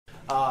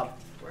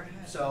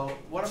So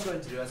what I'm going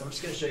to do is I'm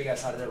just going to show you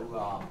guys how to do,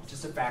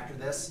 just to factor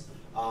this.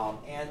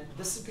 And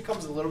this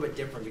becomes a little bit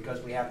different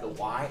because we have the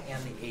y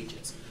and the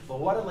h's. But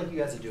what I'd like you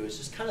guys to do is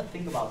just kind of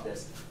think about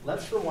this.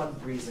 Let's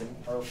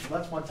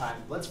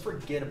let's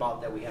forget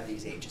about that we have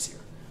these h's here.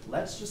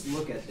 Let's just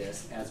look at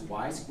this as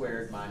y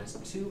squared minus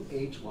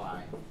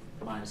 2hy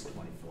minus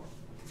 24.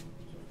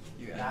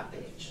 Not the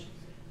h.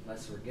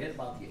 Let's forget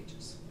about the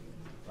h's.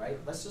 Right?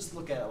 Let's just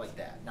look at it like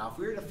that. Now, if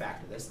we were to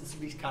factor this, this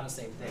would be kind of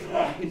the same thing.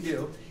 What you can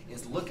do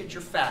is look at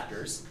your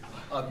factors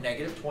of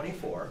negative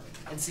 24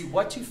 and see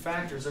what two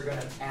factors are going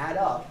to add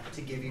up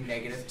to give you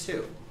negative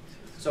 2.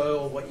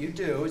 So what you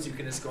do is you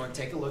can just go and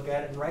take a look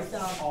at it and write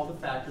down all the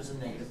factors of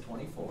negative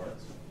 24.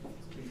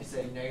 If you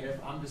say negative,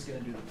 I'm just going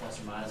to do the plus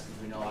or minus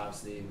because we know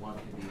obviously one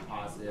can be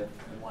positive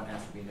and one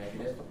has to be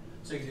negative.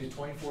 So you can do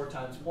 24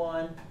 times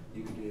 1,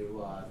 you can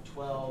do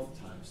 12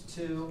 times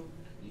 2.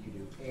 You can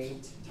do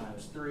 8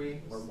 times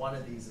 3, where one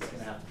of these is going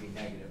to have to be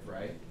negative,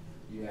 right?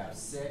 You have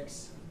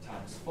 6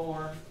 times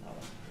 4.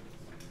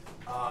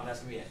 That's going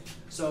to be it.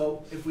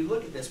 So if we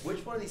look at this,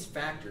 which one of these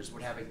factors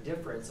would have a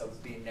difference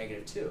of being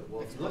negative 2?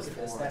 Well, if you look at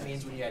this, that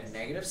means when you had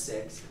negative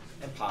 6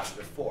 and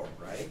positive 4,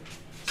 right?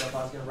 So if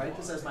I was going to write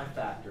this as my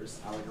factors,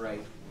 I would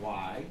write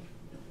y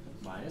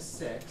minus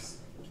 6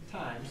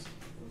 times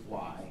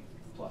y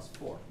plus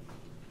 4.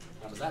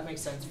 Now, does that make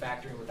sense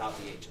factoring without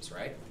the h's,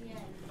 right? Yeah.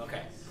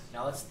 Okay.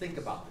 Now let's think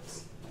about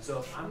this. So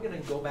if I'm going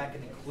to go back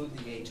and include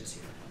the h's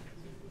here,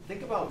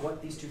 think about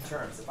what these two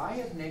terms. If I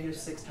have negative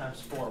 6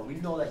 times 4, we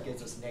know that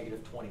gives us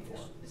negative 24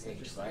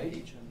 h,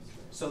 right?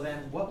 So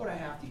then what would I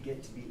have to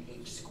get to be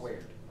h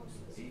squared?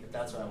 If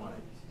that's what I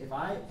wanted. If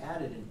I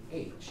added an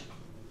h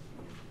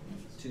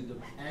to the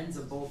ends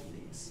of both of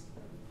these,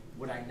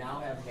 would I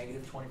now have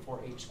negative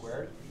 24h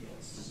squared?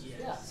 Yes.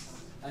 Yes.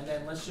 And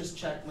then let's just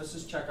check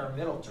our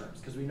middle terms,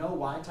 because we know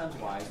y times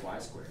y is y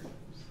squared.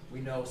 We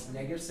know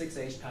negative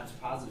 6h times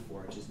positive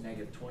 4h is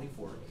negative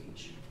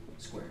 24h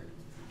squared.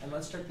 And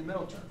let's check the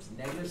middle terms.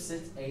 Negative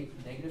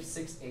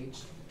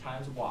 6h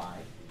times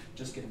y,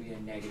 just going to be a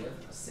negative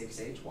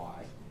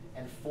 6hy.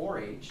 And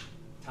 4h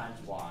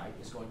times y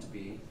is going to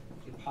be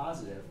a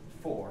positive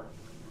 4hy.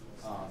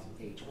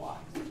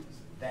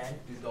 Then,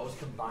 do those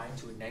combine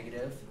to a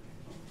negative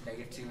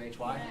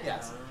 2hy?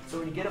 Yes. So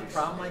when you get a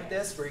problem like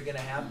this, where you're going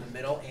to have the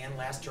middle and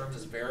last terms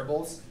as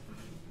variables,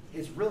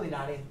 it's really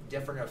not any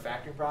different in a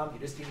factoring problem. You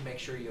just need to make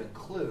sure you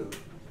include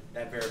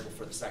that variable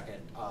for the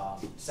second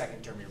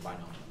term of your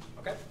binomial.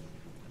 Okay?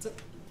 That's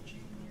it.